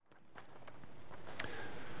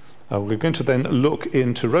We're going to then look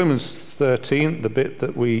into Romans 13, the bit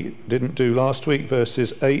that we didn't do last week,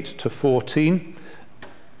 verses 8 to 14.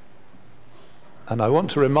 And I want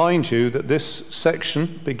to remind you that this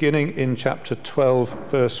section, beginning in chapter 12,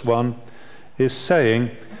 verse 1, is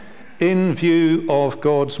saying, in view of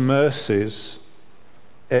God's mercies,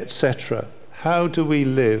 etc. How do we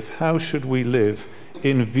live? How should we live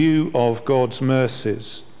in view of God's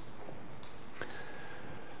mercies?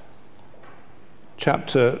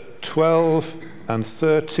 Chapter 12 and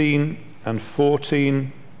 13 and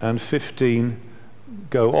 14 and 15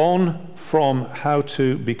 go on from how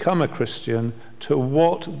to become a Christian to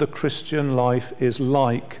what the Christian life is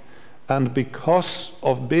like. And because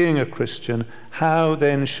of being a Christian, how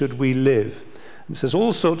then should we live? It says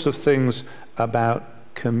all sorts of things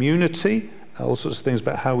about community, all sorts of things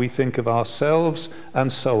about how we think of ourselves,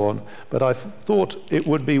 and so on. But I thought it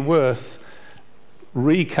would be worth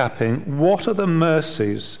recapping what are the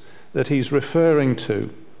mercies that he's referring to,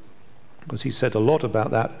 because he said a lot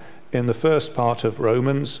about that in the first part of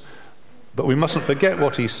Romans, but we mustn't forget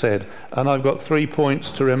what he said. And I've got 3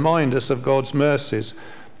 points to remind us of God's mercies.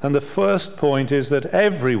 And the first point is that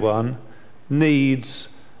everyone needs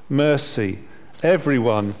mercy.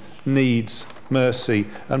 Everyone needs mercy.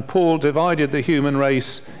 And Paul divided the human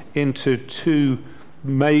race into two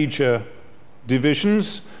major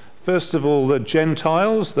divisions. First of all, the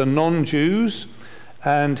Gentiles, the non-Jews,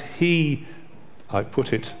 and I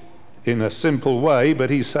put it in a simple way, but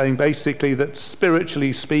he's saying basically that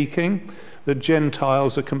spiritually speaking, the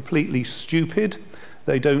Gentiles are completely stupid.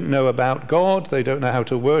 They don't know about God, they don't know how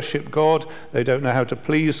to worship God, they don't know how to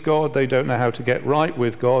please God, they don't know how to get right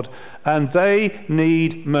with God, and they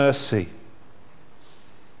need mercy.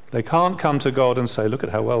 They can't come to God and say, look at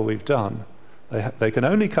how well we've done. They can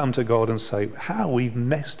only come to God and say, how we've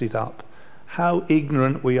messed it up, how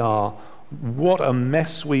ignorant we are, what a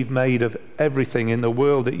mess we've made of everything in the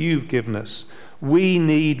world that you've given us. We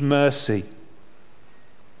need mercy.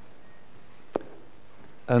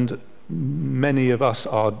 And many of us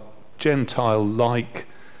are Gentile-like,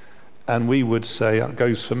 and we would say, that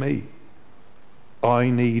goes for me. I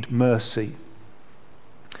need mercy.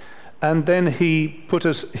 And then he put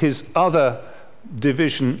us his other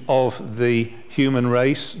division of the human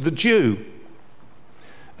race, the Jew.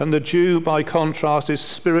 And the Jew, by contrast, is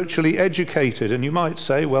spiritually educated. And you might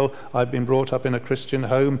say, well, I've been brought up in a Christian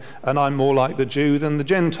home, and I'm more like the Jew than the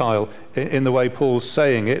Gentile, in the way Paul's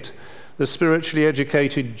saying it. The spiritually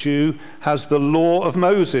educated Jew has the law of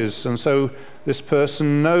Moses, and so this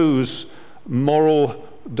person knows moral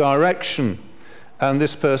direction. And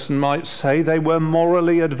this person might say they were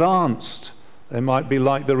morally advanced. They might be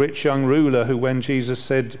like the rich young ruler who, when Jesus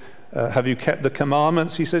said, have you kept the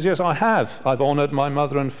commandments? He says, yes, I have. I've honored my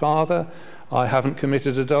mother and father. I haven't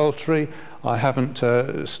committed adultery. I haven't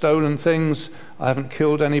stolen things. I haven't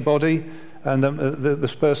killed anybody. And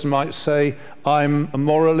this person might say, I'm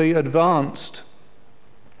morally advanced.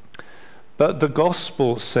 But the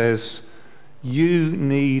gospel says, you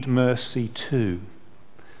need mercy too,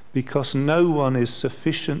 because no one is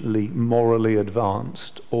sufficiently morally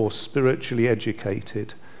advanced or spiritually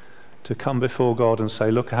educated to come before God and say,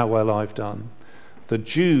 look how well I've done. The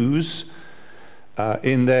Jews,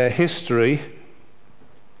 in their history,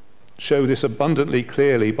 show this abundantly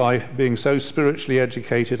clearly by being so spiritually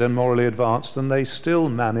educated and morally advanced, and they still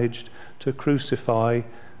managed to crucify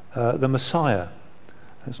the Messiah.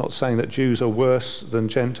 It's not saying that Jews are worse than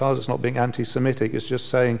Gentiles. It's not being anti-Semitic. It's just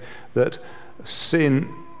saying that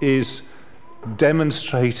sin is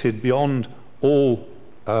demonstrated beyond all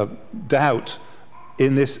doubt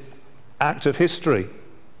in this act of history.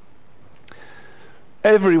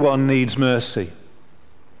 Everyone needs mercy.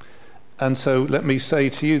 And so let me say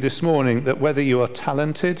to you this morning that whether you are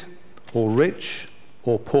talented or rich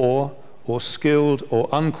or poor or skilled or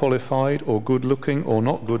unqualified or good-looking or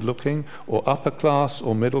not good-looking or upper class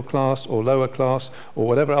or middle class or lower class or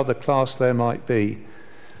whatever other class there might be,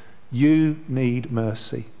 you need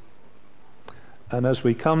mercy. And as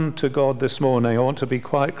we come to God this morning, I want to be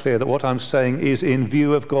quite clear that what I'm saying is in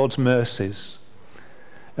view of God's mercies,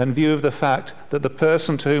 in view of the fact that the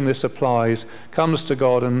person to whom this applies comes to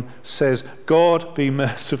God and says, God, be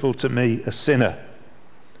merciful to me, a sinner.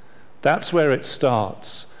 That's where it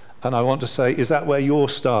starts. And I want to say, is that where you're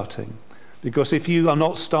starting? Because if you are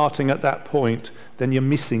not starting at that point, then you're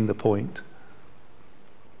missing the point.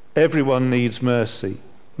 Everyone needs mercy.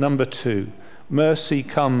 Number 2, mercy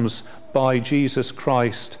comes by Jesus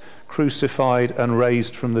Christ, crucified and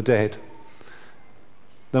raised from the dead.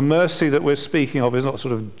 The mercy that we're speaking of is not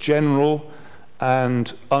sort of general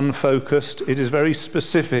and unfocused. It is very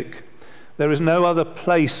specific. There is no other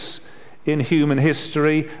place in human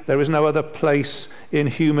history. There is no other place in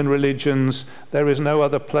human religions. There is no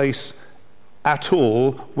other place at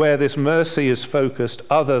all where this mercy is focused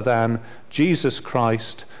other than Jesus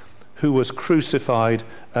Christ, who was crucified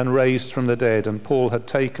and raised from the dead. And Paul had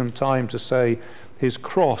taken time to say his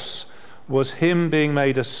cross was him being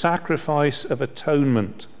made a sacrifice of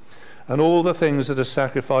atonement. And all the things that a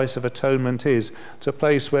sacrifice of atonement is, it's a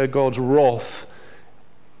place where God's wrath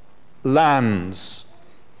lands.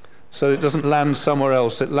 So it doesn't land somewhere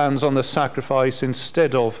else. It lands on the sacrifice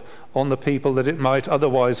instead of on the people that it might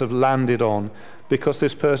otherwise have landed on, because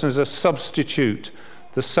this person is a substitute.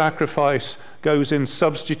 The sacrifice goes in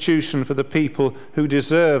substitution for the people who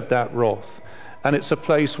deserved that wrath. And it's a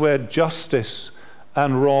place where justice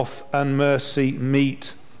and wrath and mercy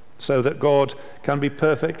meet, so that God can be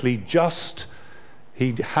perfectly just.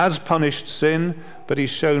 He has punished sin, but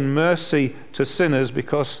he's shown mercy to sinners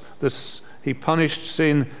because he punished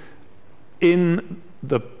sin in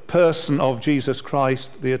the person of Jesus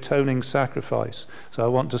Christ, the atoning sacrifice. So I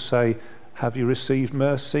want to say, have you received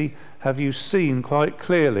mercy? Have you seen quite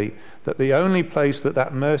clearly that the only place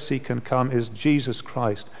that mercy can come is Jesus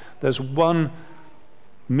Christ? There's one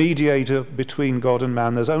mediator between God and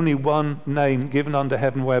man. There's only one name given under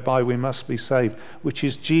heaven whereby we must be saved, which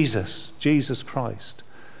is Jesus Christ.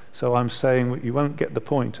 So I'm saying you won't get the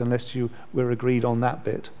point unless we're agreed on that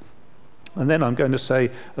bit. And then I'm going to say,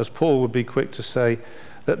 as Paul would be quick to say,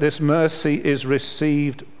 that this mercy is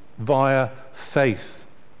received via faith.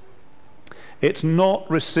 It's not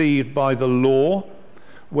received by the law,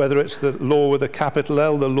 whether it's the law with a capital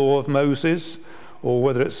L, the law of Moses, or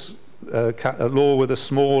whether it's a law with a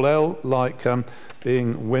small l, like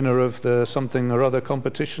being winner of the something or other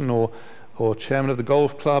competition, or chairman of the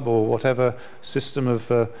golf club, or whatever system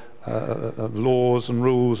of laws and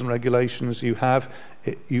rules and regulations you have.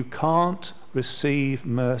 You can't receive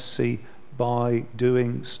mercy by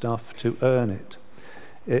doing stuff to earn it.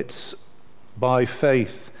 It's by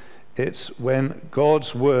faith. It's when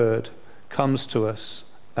God's word comes to us,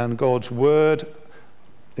 and God's word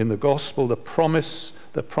in the gospel, the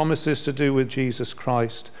promises to do with Jesus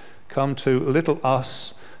Christ, come to little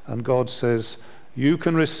us, and God says, you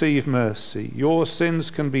can receive mercy. Your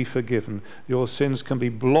sins can be forgiven. Your sins can be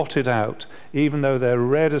blotted out. Even though they're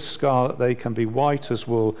red as scarlet, they can be white as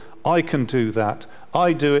wool. I can do that.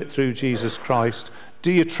 I do it through Jesus Christ.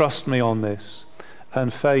 Do you trust me on this?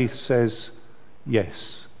 And faith says,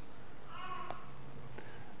 yes.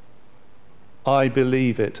 I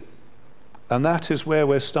believe it. And that is where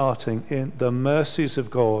we're starting, in the mercies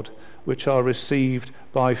of God, which are received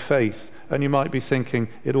by faith. And you might be thinking,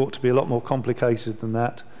 it ought to be a lot more complicated than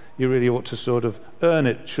that. You really ought to sort of earn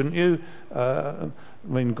it, shouldn't you? I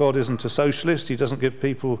mean, God isn't a socialist. He doesn't give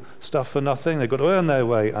people stuff for nothing. They've got to earn their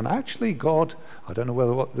way. And actually, God, I don't know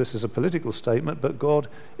whether this is a political statement, but God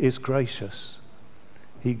is gracious.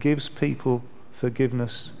 He gives people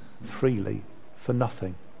forgiveness freely for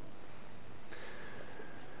nothing.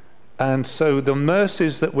 And so the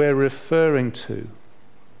mercies that we're referring to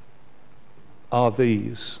are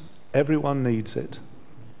these. Everyone needs it.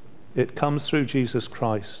 It comes through Jesus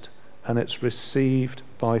Christ, and it's received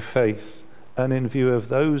by faith. And in view of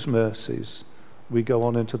those mercies, we go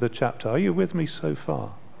on into the chapter. Are you with me so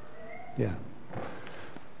far? Yeah.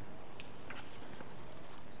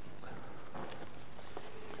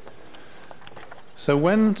 So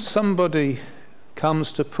when somebody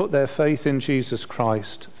comes to put their faith in Jesus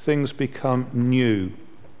Christ, things become new.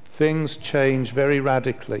 Things change very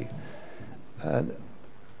radically. And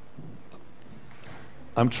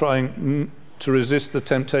I'm trying to resist the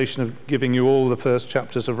temptation of giving you all the first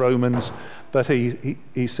chapters of Romans, but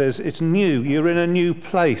he says it's new. You're in a new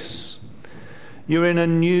place. You're in a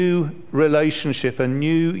new relationship, a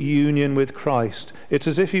new union with Christ. It's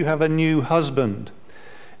as if you have a new husband.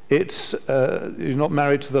 It's you're not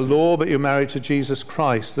married to the law, but you're married to Jesus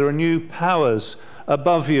Christ. There are new powers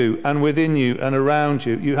above you and within you and around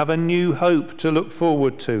you. You have a new hope to look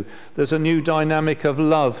forward to. There's a new dynamic of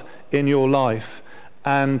love in your life.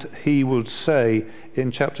 And he would say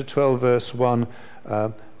in chapter 12, verse 1,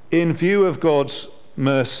 in view of God's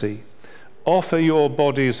mercy, offer your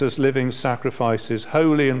bodies as living sacrifices,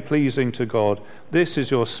 holy and pleasing to God. This is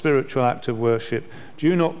your spiritual act of worship.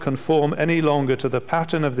 Do not conform any longer to the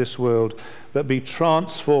pattern of this world, but be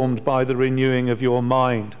transformed by the renewing of your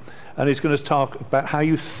mind. And he's going to talk about how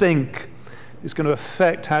you think. It's going to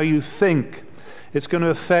affect how you think. It's going to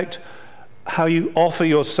affect how you offer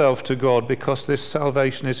yourself to God, because this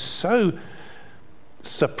salvation is so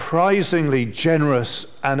surprisingly generous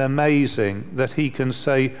and amazing that he can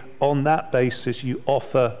say, on that basis you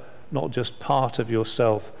offer not just part of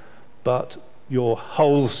yourself, but your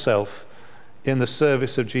whole self in the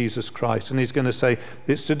service of Jesus Christ. And he's going to say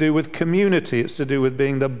it's to do with community, it's to do with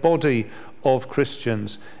being the body of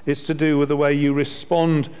Christians, it's to do with the way you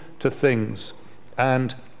respond to things.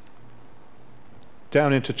 And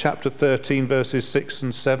down into chapter 13, verses 6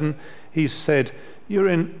 and 7, he said, you're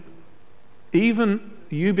in, even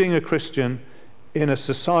you being a Christian in a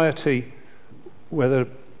society where there are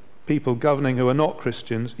people governing who are not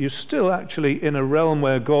Christians, you're still actually in a realm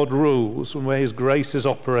where God rules and where his grace is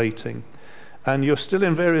operating. And you're still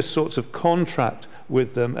in various sorts of contract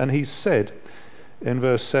with them. And he said in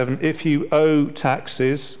verse 7, if you owe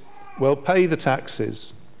taxes, well, pay the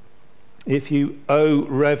taxes. If you owe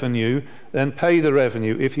revenue, then pay the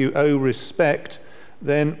revenue. If you owe respect,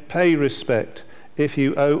 then pay respect. If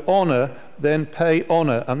you owe honor, then pay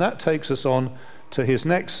honor. And that takes us on to his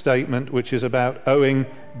next statement, which is about owing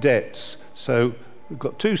debts. So we've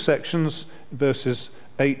got two sections, verses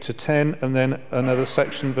 8 to 10, and then another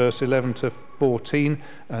section, verse 11 to 14,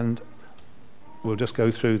 and we'll just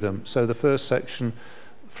go through them. So the first section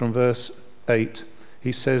from verse 8,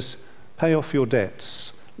 he says, pay off your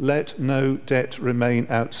debts. Let no debt remain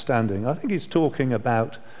outstanding. I think he's talking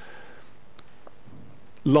about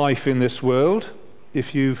life in this world.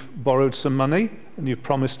 If you've borrowed some money and you've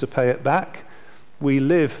promised to pay it back, we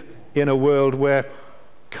live in a world where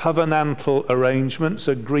covenantal arrangements,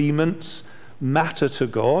 agreements matter to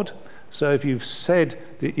God. So if you've said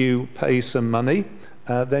that you pay some money,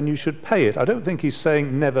 then you should pay it. I don't think he's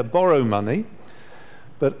saying never borrow money,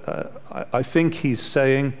 but I think he's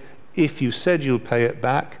saying if you said you'll pay it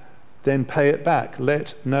back, then pay it back.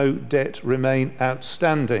 Let no debt remain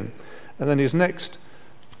outstanding. And then his next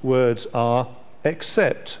words are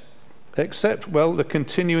except. Except, well, the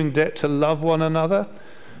continuing debt to love one another.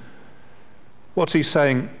 What's he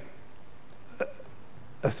saying?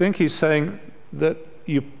 I think he's saying that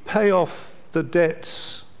you pay off the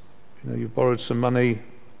debts. You know, you've borrowed some money,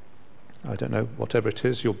 I don't know, whatever it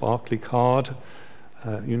is, your Barclay card.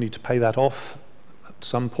 You need to pay that off at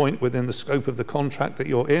some point within the scope of the contract that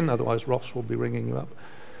you're in, otherwise Ross will be ringing you up.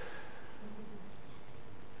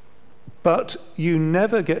 But you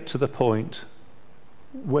never get to the point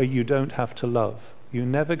where you don't have to love. You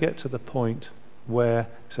never get to the point where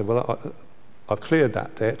you say, well, I've cleared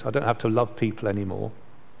that debt, I don't have to love people anymore.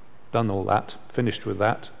 Done all that, finished with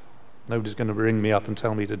that. Nobody's going to ring me up and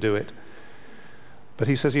tell me to do it. But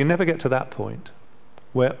he says you never get to that point.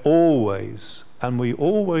 We're always, and we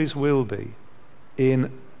always will be,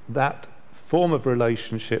 in that form of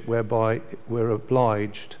relationship whereby we're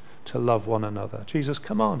obliged to love one another. Jesus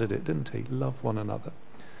commanded it, didn't he? Love one another.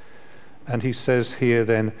 And he says here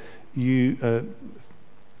then, you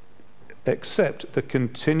accept the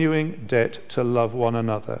continuing debt to love one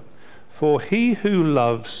another. For he who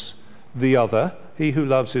loves the other, he who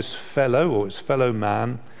loves his fellow or his fellow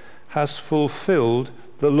man, has fulfilled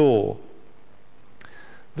the law.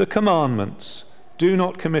 The commandments: do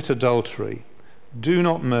not commit adultery, do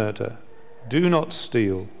not murder, do not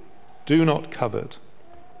steal, do not covet,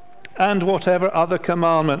 and whatever other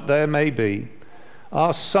commandment there may be,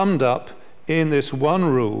 are summed up in this one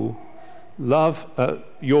rule: love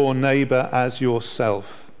your neighbor as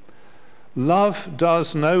yourself. Love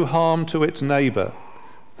does no harm to its neighbor,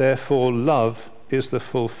 therefore love is the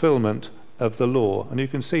fulfillment of the law. And you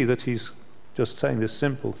can see that he's just saying this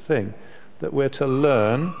simple thing, that we're to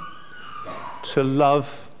learn to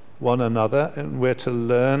love one another, and we're to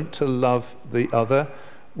learn to love the other,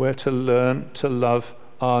 we're to learn to love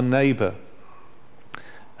our neighbor.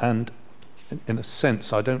 And in a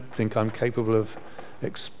sense, I don't think I'm capable of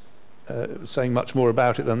saying much more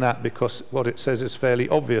about it than that, because what it says is fairly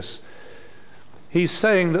obvious. He's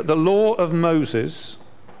saying that the law of Moses,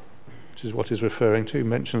 which is what he's referring to, he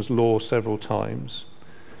mentions law several times,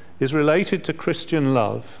 is related to Christian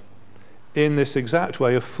love in this exact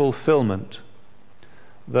way of fulfillment,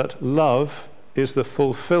 that love is the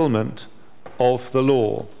fulfillment of the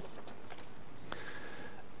law.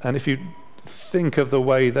 And if you think of the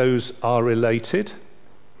way those are related,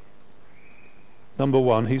 number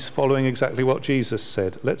one, he's following exactly what Jesus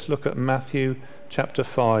said. Let's look at Matthew chapter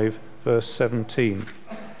 5, verse 17.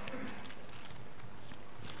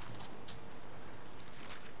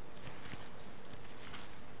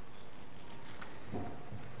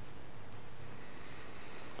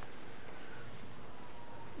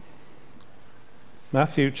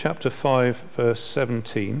 Matthew chapter 5, verse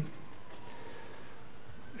 17,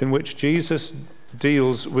 in which Jesus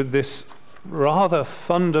deals with this rather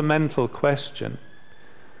fundamental question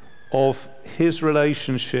of his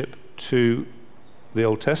relationship to the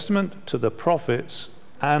Old Testament, to the prophets,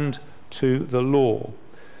 and to the law.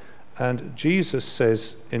 And Jesus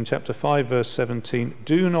says in chapter 5, verse 17,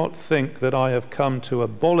 "Do not think that I have come to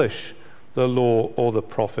abolish the law or the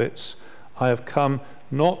prophets. I have come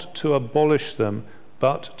not to abolish them,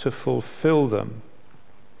 but to fulfill them."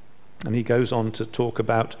 And he goes on to talk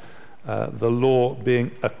about the law being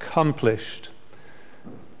accomplished.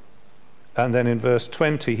 And then in verse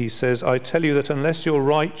 20 he says, "I tell you that unless your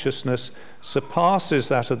righteousness surpasses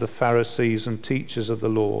that of the Pharisees and teachers of the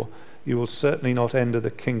law, you will certainly not enter the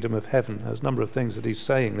kingdom of heaven." There's a number of things that he's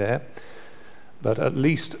saying there, but at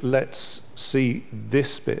least let's see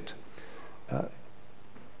this bit.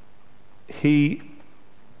 He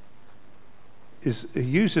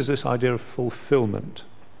uses this idea of fulfillment.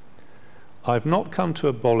 I've not come to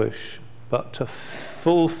abolish, but to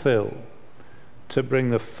fulfill, to bring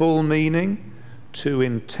the full meaning, to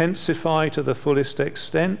intensify to the fullest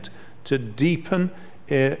extent, to deepen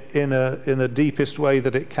in the deepest way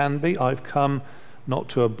that it can be. I've come not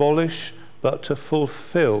to abolish, but to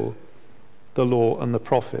fulfill the law and the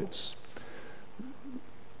prophets.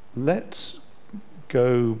 Let's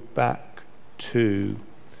go back to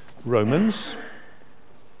Romans,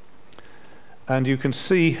 and you can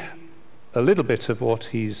see a little bit of what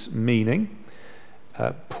he's meaning.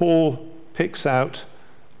 Paul picks out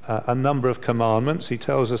a number of commandments. He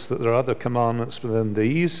tells us that there are other commandments than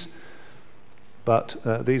these, but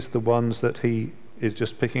these are the ones that he is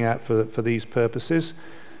just picking out for these purposes.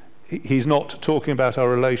 He's not talking about our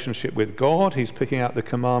relationship with God. He's picking out the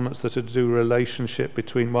commandments that are to do with relationship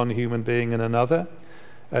between one human being and another.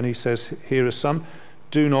 And he says, here are some.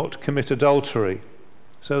 Do not commit adultery.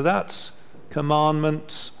 So that's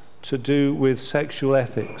commandments to do with sexual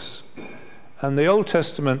ethics. And the Old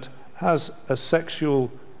Testament has a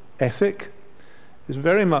sexual ethic. It's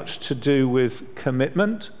very much to do with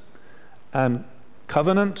commitment and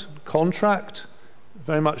covenant, contract,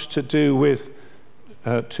 very much to do with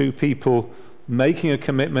two people making a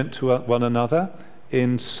commitment to one another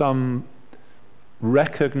in some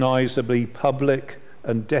recognizably public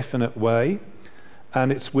and definite way.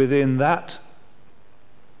 And it's within that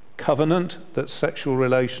covenant that sexual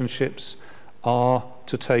relationships are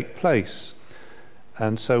to take place.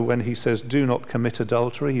 And so when he says do not commit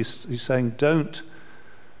adultery, he's saying don't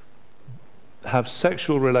have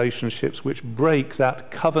sexual relationships which break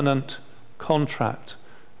that covenant contract,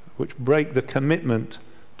 which break the commitment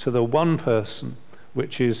to the one person,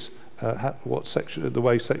 which is the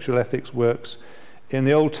way sexual ethics works in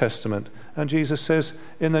the Old Testament. And Jesus says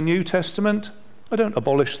in the New Testament, I don't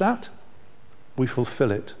abolish that, we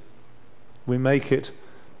fulfill it. We make it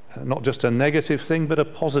not just a negative thing, but a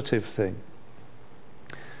positive thing.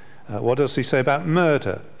 What does he say about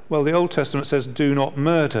murder? Well, the Old Testament says do not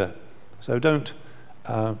murder. So don't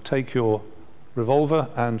take your revolver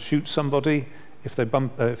and shoot somebody if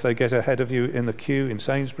they get ahead of you in the queue in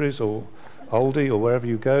Sainsbury's or Aldi or wherever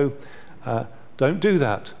you go. Don't do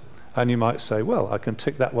that. And you might say, well, I can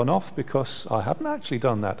tick that one off because I haven't actually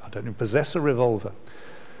done that. I don't even possess a revolver.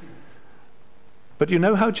 But you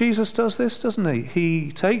know how Jesus does this, doesn't he?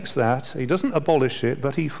 He takes that, he doesn't abolish it,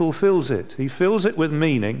 but he fulfills it. He fills it with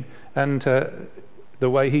meaning, and the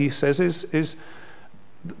way he says is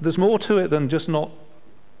there's more to it than just not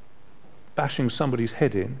bashing somebody's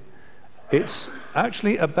head in. It's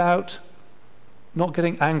actually about not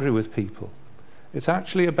getting angry with people. It's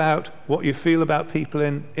actually about what you feel about people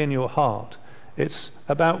in your heart. It's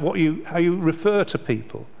about how you refer to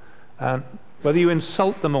people, and whether you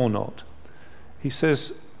insult them or not. He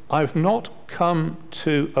says, I've not come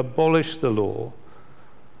to abolish the law,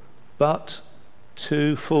 but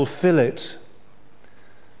to fulfill it.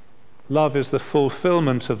 Love is the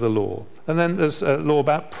fulfillment of the law. And then there's a law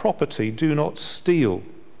about property. Do not steal.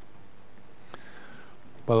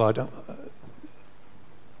 Well,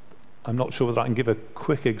 I'm not sure whether I can give a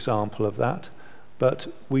quick example of that, but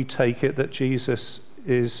we take it that Jesus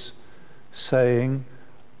is saying,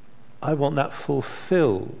 I want that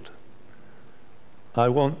fulfilled. I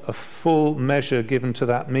want a full measure given to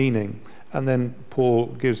that meaning. And then Paul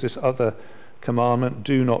gives this other commandment,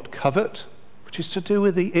 do not covet, which is to do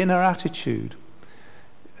with the inner attitude.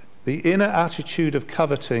 The inner attitude of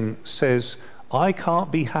coveting says, I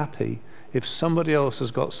can't be happy if somebody else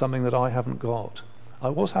has got something that I haven't got. I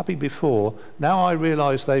was happy before, now I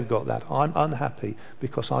realize they've got that. I'm unhappy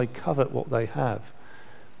because I covet what they have.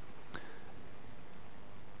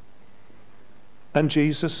 And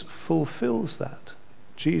Jesus fulfills that.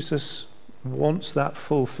 Jesus wants that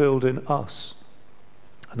fulfilled in us.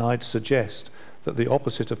 And I'd suggest that the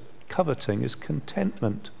opposite of coveting is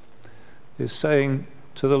contentment, is saying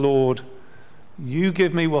to the Lord, you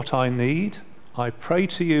give me what I need. I pray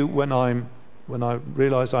to you when I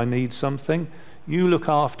realize I need something. you look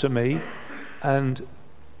after me, and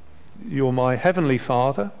you're my heavenly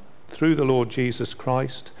Father through the Lord Jesus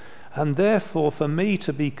Christ, and therefore for me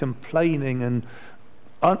to be complaining and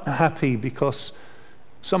unhappy because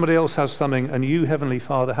somebody else has something and you, Heavenly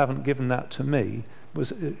Father, haven't given that to me,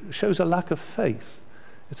 it shows a lack of faith.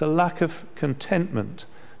 It's a lack of contentment.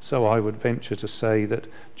 So I would venture to say that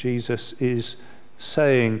Jesus is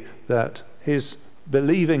saying that his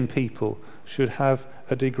believing people should have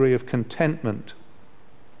a degree of contentment.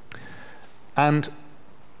 And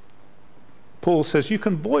Paul says you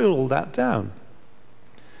can boil all that down.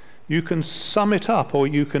 You can sum it up, or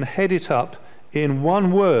you can head it up in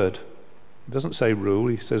one word. He doesn't say rule,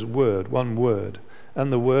 he says word, one word.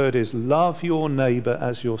 And the word is love your neighbour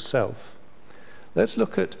as yourself. Let's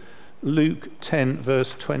look at Luke 10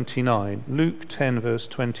 verse 29. Luke 10 verse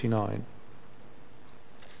 29.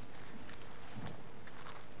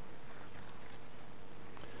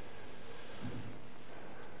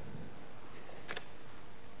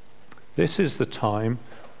 This is the time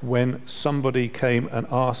when somebody came and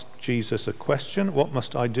asked Jesus a question, what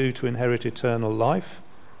must I do to inherit eternal life?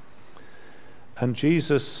 And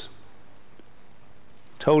Jesus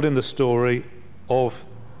told him the story of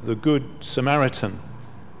the Good Samaritan,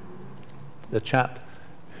 the chap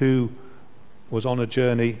who was on a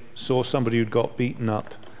journey, saw somebody who'd got beaten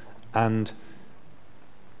up, and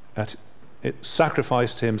it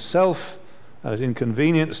sacrificed himself, at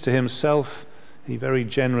inconvenience to himself. He very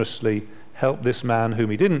generously helped this man whom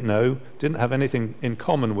he didn't know, didn't have anything in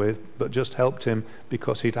common with, but just helped him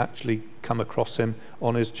because he'd actually come across him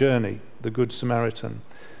on his journey, the Good Samaritan.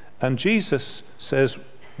 And Jesus says,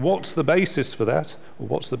 what's the basis for that? Or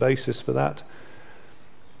what's the basis for that?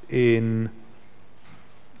 In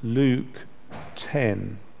Luke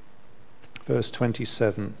 10, verse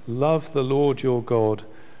 27, love the Lord your God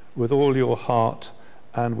with all your heart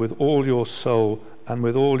and with all your soul and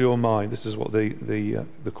with all your mind. This is what the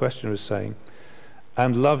questioner is saying.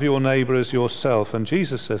 And love your neighbour as yourself. And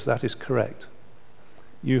Jesus says that is correct.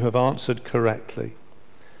 You have answered correctly.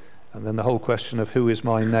 And then the whole question of who is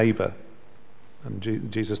my neighbour. And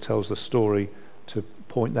Jesus tells the story to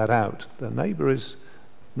point that out. The neighbour is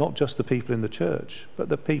not just the people in the church, but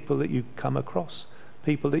the people that you come across,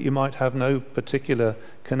 people that you might have no particular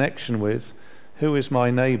connection with. Who is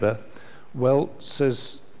my neighbour? Well,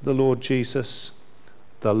 says the Lord Jesus,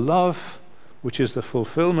 the love which is the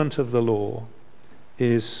fulfillment of the law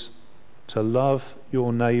is to love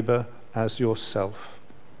your neighbour as yourself.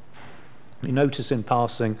 You notice in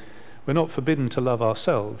passing, we're not forbidden to love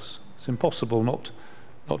ourselves. It's impossible not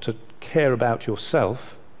to care about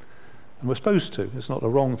yourself, and we're supposed to. It's not a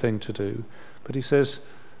wrong thing to do. But he says,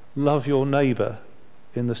 love your neighbour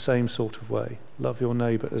in the same sort of way. Love your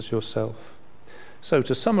neighbour as yourself. So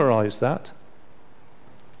to summarise that,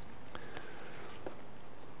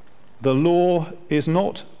 the law is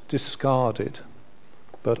not discarded,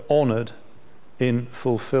 but honoured in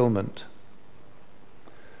fulfilment.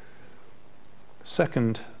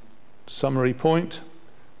 Second summary point,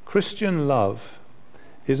 Christian love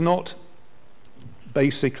is not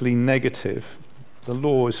basically negative. The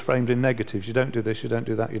law is framed in negatives. You don't do this, you don't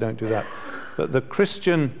do that, you don't do that. But the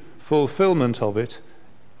Christian fulfilment of it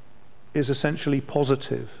is essentially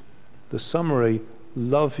positive. The summary,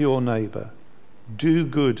 love your neighbour, do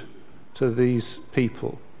good to these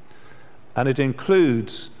people. And it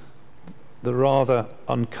includes the rather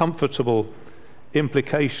uncomfortable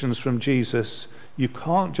implications from Jesus. You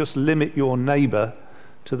can't just limit your neighbour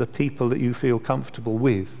to the people that you feel comfortable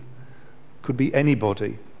with. Could be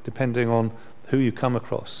anybody, depending on who you come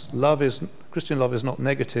across. Christian love is not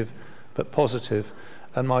negative, but positive.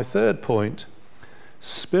 And my third point,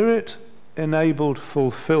 Spirit-enabled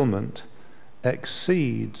fulfillment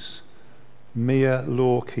exceeds mere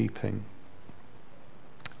law-keeping.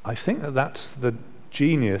 I think that that's the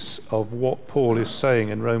genius of what Paul is saying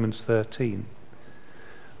in Romans 13.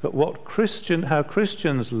 But how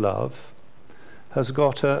Christians love has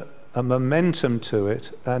got a momentum to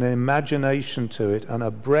it, an imagination to it, and a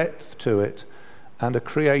breadth to it, and a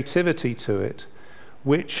creativity to it,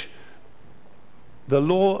 which the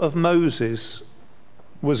law of Moses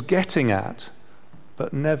was getting at,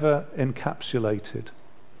 but never encapsulated.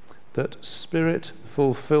 That Spirit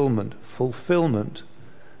fulfillment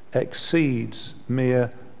exceeds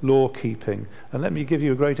mere law-keeping. And let me give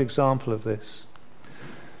you a great example of this.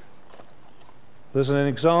 There's an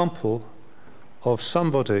example of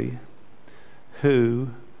somebody who,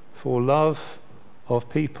 for love of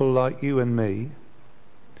people like you and me,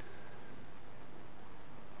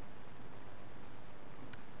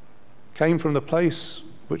 came from the place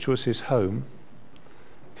which was his home,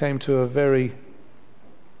 came to a very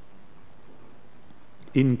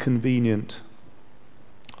inconvenient,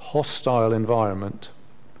 hostile environment,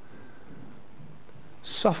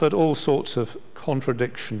 suffered all sorts of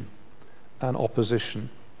contradiction and opposition,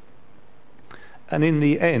 and in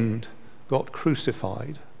the end got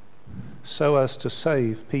crucified so as to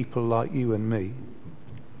save people like you and me.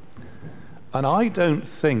 And I don't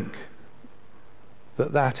think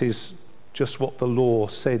that that is just what the law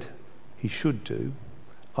said he should do.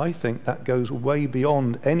 I think that goes way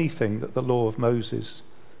beyond anything that the law of Moses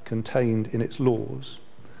contained in its laws.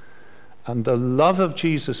 And the love of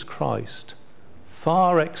Jesus Christ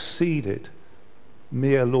far exceeded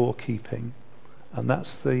mere law keeping. And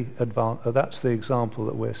that's the example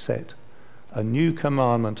that we're set. A new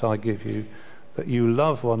commandment I give you, that you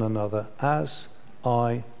love one another as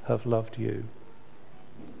I have loved you.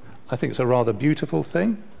 I think it's a rather beautiful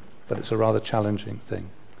thing, but it's a rather challenging thing.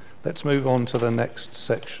 Let's move on to the next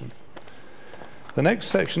section. The next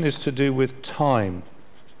section is to do with time.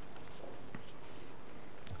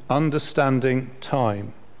 Understanding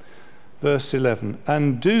time. Verse 11,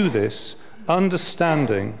 and do this,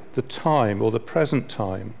 understanding the time, or the present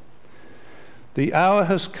time. The hour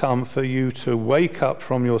has come for you to wake up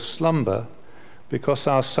from your slumber, because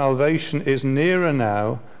our salvation is nearer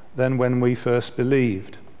now than when we first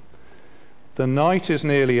believed. The night is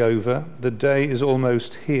nearly over, the day is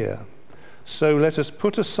almost here. So let us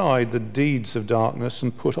put aside the deeds of darkness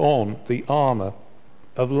and put on the armor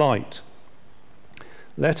of light.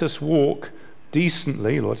 Let us walk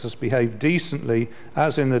decently, let us behave decently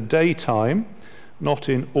as in the daytime, not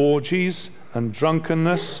in orgies and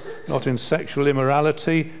drunkenness, not in sexual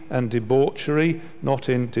immorality and debauchery, not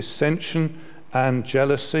in dissension and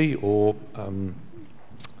jealousy, or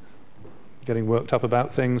getting worked up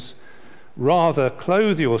about things. Rather,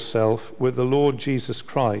 clothe yourself with the Lord Jesus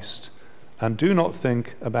Christ, and do not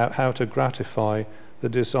think about how to gratify the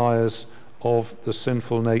desires of the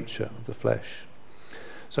sinful nature of the flesh.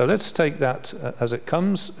 So let's take that as it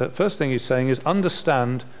comes. First thing he's saying is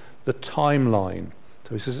understand the timeline.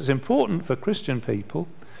 So he says it's important for Christian people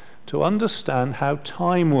to understand how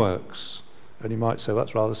time works. And you might say, well,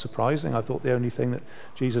 that's rather surprising. I thought the only thing that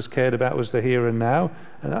Jesus cared about was the here and now.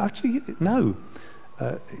 And actually, no.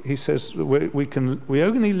 He says we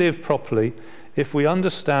only live properly if we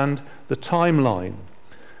understand the timeline.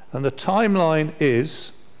 And the timeline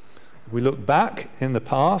is, if we look back in the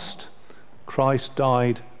past, Christ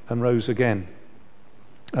died and rose again.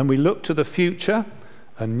 And we look to the future,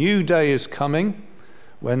 a new day is coming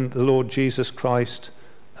when the Lord Jesus Christ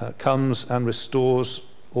comes and restores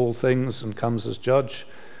all things and comes as judge.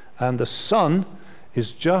 And the sun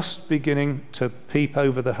is just beginning to peep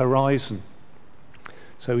over the horizon.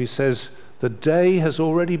 So he says, the day has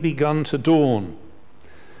already begun to dawn.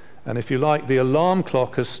 And if you like, the alarm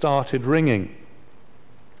clock has started ringing.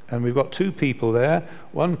 And we've got two people there.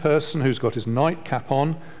 One person who's got his nightcap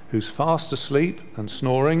on, who's fast asleep and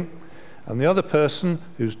snoring. And the other person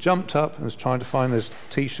who's jumped up and is trying to find his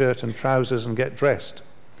t-shirt and trousers and get dressed.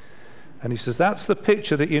 And he says, that's the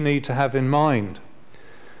picture that you need to have in mind.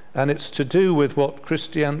 And it's to do with what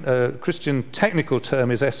Christian technical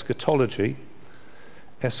term is eschatology.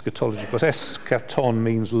 Eschatology, because eschaton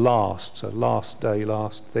means last, so last day,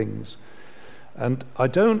 last things. And I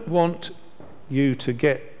don't want you to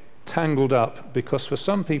get tangled up, because for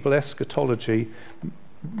some people eschatology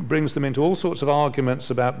brings them into all sorts of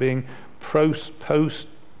arguments about being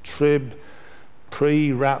post-trib,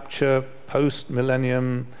 pre-rapture,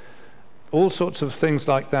 post-millennium, all sorts of things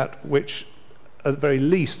like that, which at the very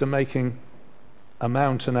least are making a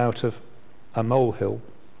mountain out of a molehill,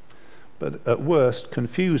 but at worst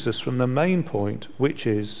confuse us from the main point, which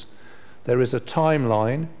is there is a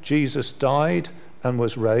timeline. Jesus died and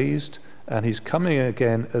was raised, and he's coming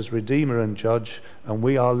again as Redeemer and Judge, and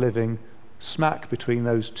we are living smack between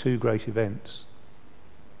those two great events.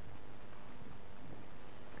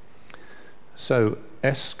 So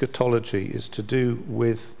eschatology is to do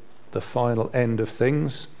with the final end of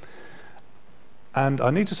things. And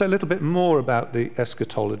I need to say a little bit more about the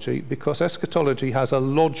eschatology, because eschatology has a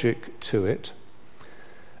logic to it,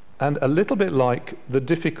 and a little bit like the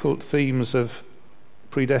difficult themes of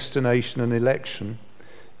predestination and election,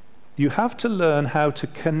 you have to learn how to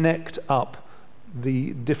connect up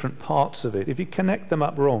the different parts of it. If you connect them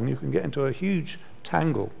up wrong, you can get into a huge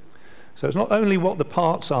tangle. So it's not only what the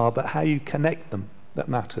parts are, but how you connect them that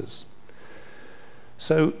matters.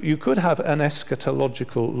 So you could have an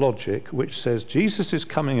eschatological logic which says Jesus is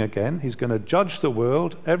coming again, he's going to judge the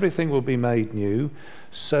world, everything will be made new,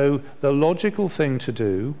 so the logical thing to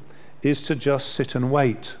do is to just sit and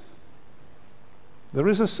wait. There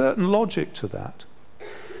is a certain logic to that.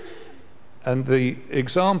 And the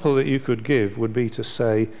example that you could give would be to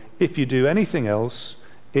say, if you do anything else,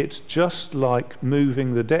 it's just like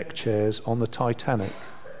moving the deck chairs on the Titanic.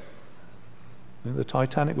 The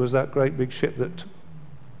Titanic was that great big ship that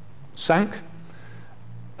sank,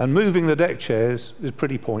 and moving the deck chairs is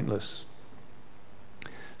pretty pointless.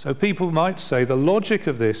 So people might say the logic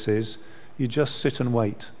of this is you just sit and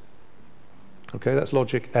wait. Okay, that's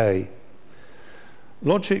logic A.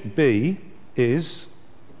 Logic B is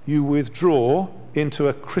you withdraw into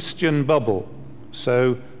a Christian bubble.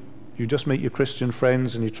 So you just meet your Christian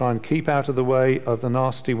friends and you try and keep out of the way of the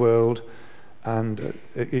nasty world, and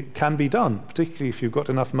it can be done, particularly if you've got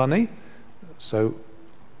enough money. So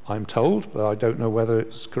I'm told, but I don't know whether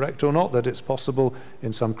it's correct or not, that it's possible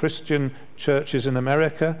in some Christian churches in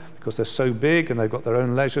America, because they're so big and they've got their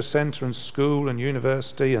own leisure centre and school and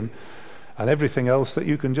university and everything else, that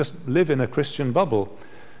you can just live in a Christian bubble.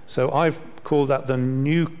 So I've called that the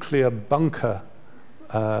nuclear bunker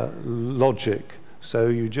logic. So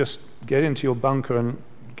you just get into your bunker and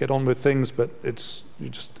get on with things, but you're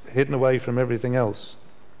just hidden away from everything else.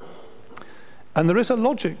 And there is a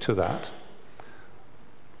logic to that.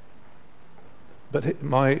 But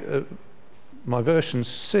my version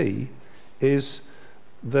C is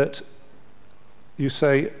that you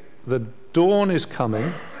say the dawn is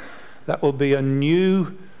coming. That will be a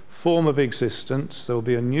new form of existence. There will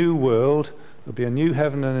be a new world. There'll be a new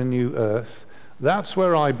heaven and a new earth. That's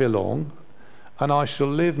where I belong, and I shall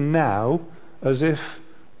live now as if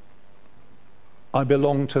I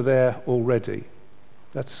belong to there already.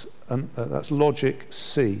 That's logic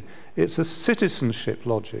C. It's a citizenship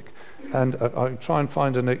logic, and I'll try and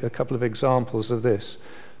find a couple of examples of this.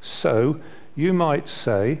 So you might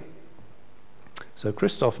say, so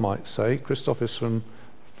Christoph might say, Christoph is from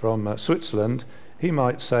Switzerland, he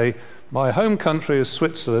might say, my home country is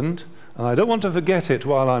Switzerland, and I don't want to forget it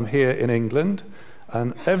while I'm here in England,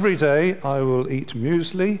 and every day I will eat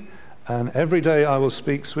muesli, and every day I will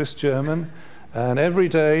speak Swiss German, and every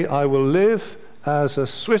day I will live as a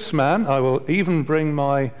Swiss man. I will even bring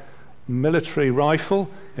my military rifle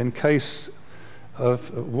in case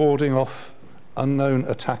of warding off unknown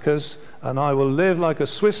attackers, and I will live like a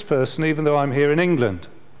Swiss person even though I'm here in England.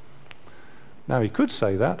 Now he could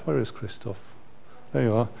say that. Where is Christoph? There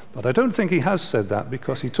you are. But I don't think he has said that,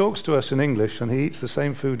 because he talks to us in English and he eats the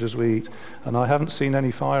same food as we eat, and I haven't seen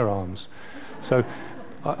any firearms. So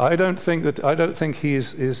I don't think he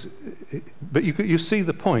is but you see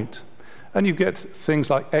the point. And you get things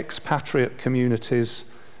like expatriate communities.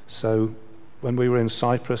 So when we were in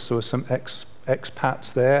Cyprus, there were some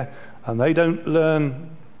expats there, and they don't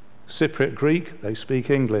learn Cypriot Greek, they speak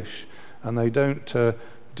English, and they don't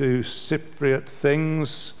do Cypriot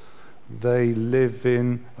things. They don't live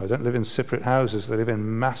in Cypriot houses, they live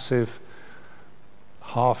in massive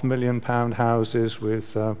 £500,000 houses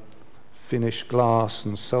with finished glass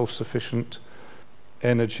and self-sufficient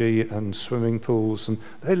energy and swimming pools, and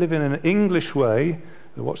they live in an English way.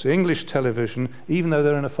 They watch the English television even though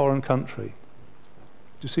they're in a foreign country.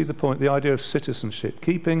 Do you see the point? The idea of citizenship,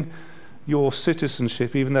 keeping your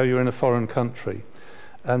citizenship even though you're in a foreign country.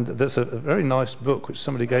 And there's a very nice book which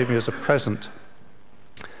somebody gave me as a present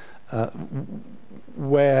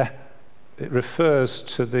where it refers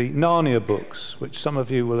to the Narnia books, which some of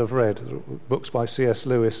you will have read, books by C.S.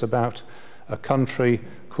 Lewis about a country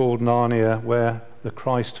called Narnia where the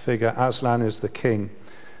Christ figure Aslan is the king.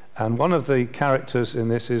 And one of the characters in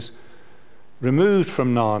this is removed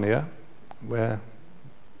from Narnia, where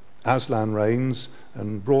Aslan reigns,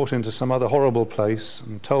 and brought into some other horrible place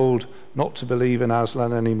and told not to believe in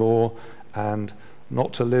Aslan anymore and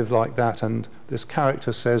not to live like that. And this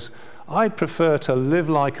character says, I'd prefer to live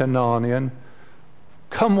like a Narnian,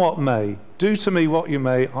 come what may, do to me what you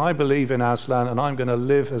may, I believe in Aslan, and I'm going to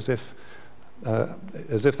live as if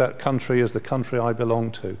that country is the country I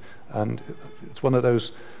belong to. And it's one of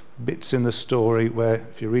those bits in the story where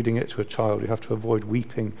if you're reading it to a child, you have to avoid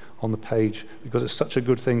weeping on the page because it's such a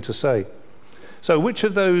good thing to say. So which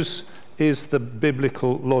of those is the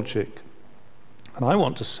biblical logic? And I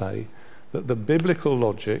want to say that the biblical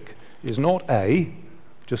logic is not A,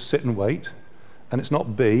 just sit and wait, and it's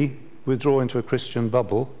not B, withdraw into a Christian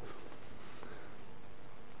bubble,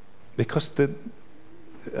 because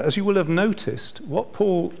as you will have noticed, what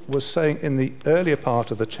Paul was saying in the earlier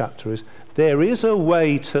part of the chapter is there is a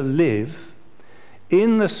way to live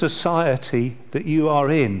in the society that you are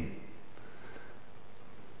in.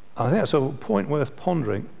 I think that's a point worth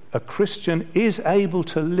pondering. A Christian is able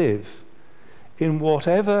to live in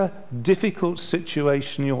whatever difficult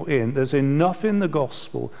situation you're in. There's enough in the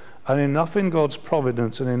gospel and enough in God's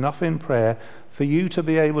providence and enough in prayer for you to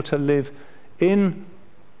be able to live in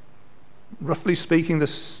roughly speaking, the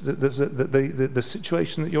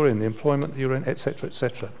situation that you're in, the employment that you're in, etc.,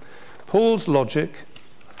 etc. Paul's logic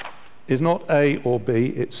is not A or B,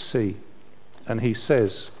 it's C. And he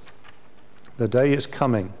says, the day is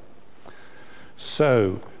coming.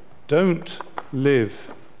 So don't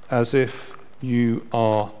live as if you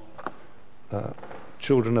are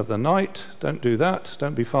children of the night. Don't do that.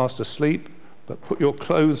 Don't be fast asleep. But put your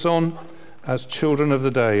clothes on as children of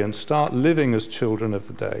the day and start living as children of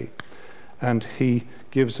the day. And he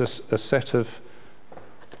gives us a set of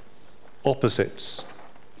opposites,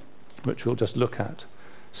 which we'll just look at.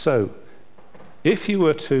 So, if you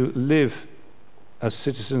were to live as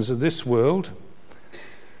citizens of this world,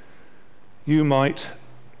 you might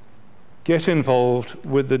get involved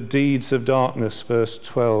with the deeds of darkness, verse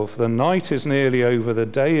 12. The night is nearly over, the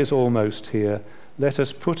day is almost here. Let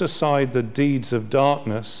us put aside the deeds of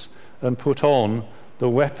darkness and put on the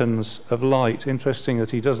weapons of light. Interesting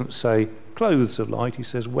that he doesn't say clothes of light, he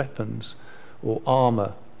says weapons or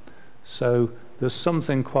armor. So there's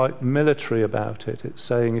something quite military about it. It's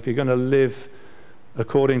saying if you're going to live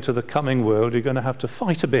according to the coming world, you're going to have to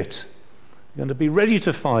fight a bit. You're going to be ready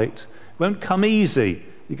to fight. It won't come easy.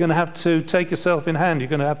 You're going to have to take yourself in hand. You're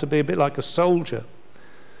going to have to be a bit like a soldier.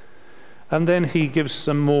 And then he gives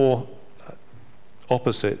some more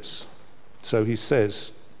opposites. So he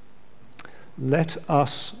says, let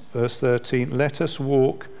us, verse 13, let us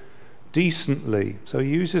walk decently. So he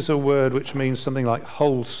uses a word which means something like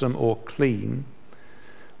wholesome or clean.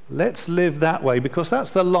 Let's live that way, because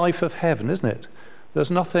that's the life of heaven, isn't it?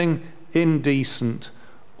 There's nothing indecent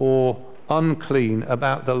or unclean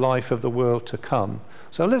about the life of the world to come.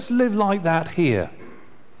 So let's live like that here.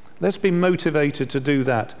 Let's be motivated to do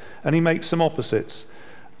that. And he makes some opposites,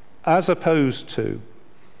 as opposed to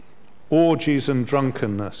orgies and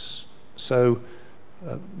drunkenness. So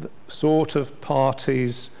the sort of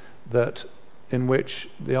parties that in which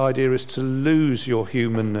the idea is to lose your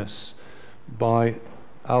humanness by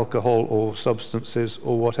alcohol or substances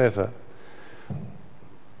or whatever,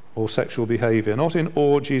 or sexual behavior, not in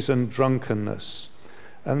orgies and drunkenness.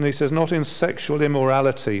 And he says not in sexual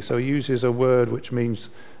immorality, so he uses a word which means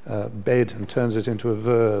bed and turns it into a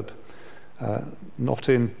verb, not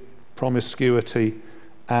in promiscuity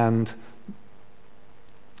and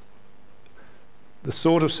the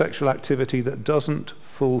sort of sexual activity that doesn't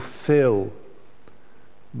fulfill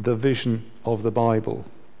the vision of the Bible.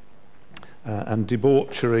 And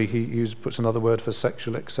debauchery, he puts another word for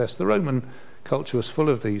sexual excess. The Roman culture was full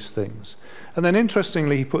of these things. And then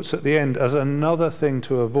interestingly, he puts at the end, as another thing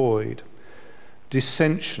to avoid,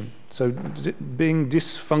 dissension. So being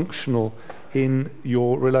dysfunctional in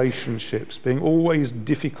your relationships, being always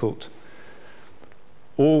difficult,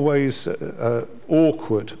 always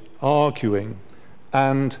awkward, arguing.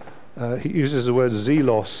 And he uses the word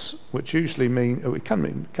zelos, which usually it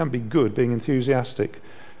can be good, being enthusiastic,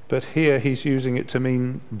 but here he's using it to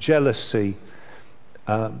mean jealousy,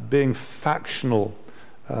 being factional,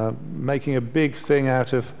 making a big thing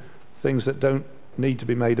out of things that don't need to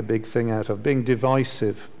be made a big thing out of, being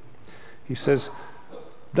divisive. He says,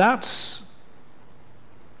 that's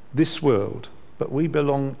this world, but we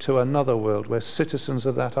belong to another world. We're citizens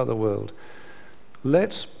of that other world.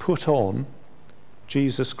 Let's put on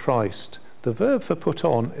Jesus Christ. The verb for put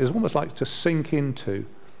on is almost like to sink into,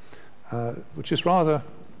 which is rather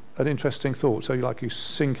an interesting thought. So you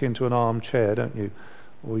sink into an armchair, don't you?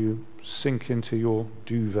 Or you sink into your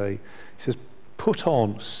duvet. He says, put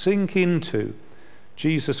on, sink into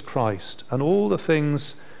Jesus Christ and all the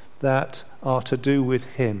things that are to do with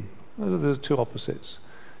him. Those are the two opposites.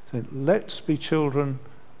 So let's be children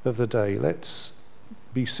of the day. Let's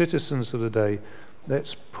be citizens of the day.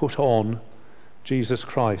 Let's put on Jesus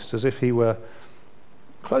Christ, as if he were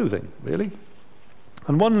clothing, really.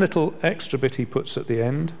 And one little extra bit he puts at the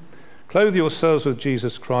end, clothe yourselves with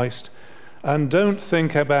Jesus Christ, and don't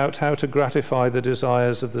think about how to gratify the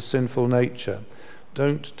desires of the sinful nature.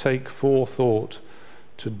 Don't take forethought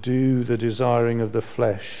to do the desiring of the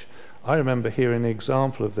flesh. I remember hearing an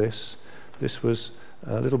example of this. This was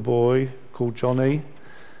a little boy called Johnny,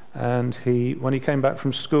 and when he came back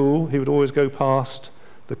from school, he would always go past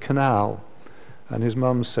the canal. And his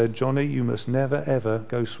mum said, Johnny, you must never, ever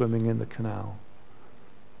go swimming in the canal.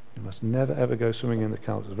 You must never, ever go swimming in the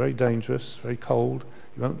canal. It's very dangerous, very cold.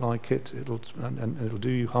 You won't like it. It'll do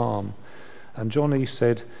you harm. And Johnny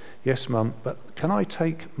said, yes, Mum, but can I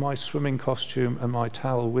take my swimming costume and my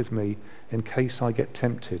towel with me in case I get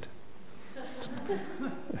tempted?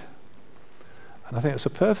 And I think it's a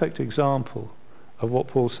perfect example of what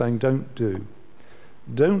Paul's saying don't do.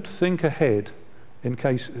 Don't think ahead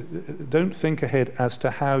as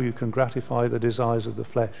to how you can gratify the desires of the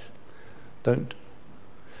flesh. Don't.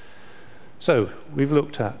 So, we've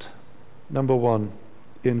looked at, number one,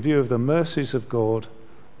 in view of the mercies of God,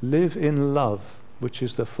 live in love, which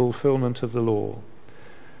is the fulfillment of the law.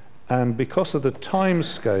 And because of the time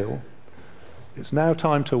scale, it's now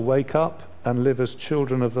time to wake up and live as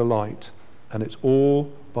children of the light. And it's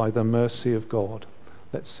all by the mercy of God.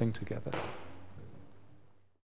 Let's sing together.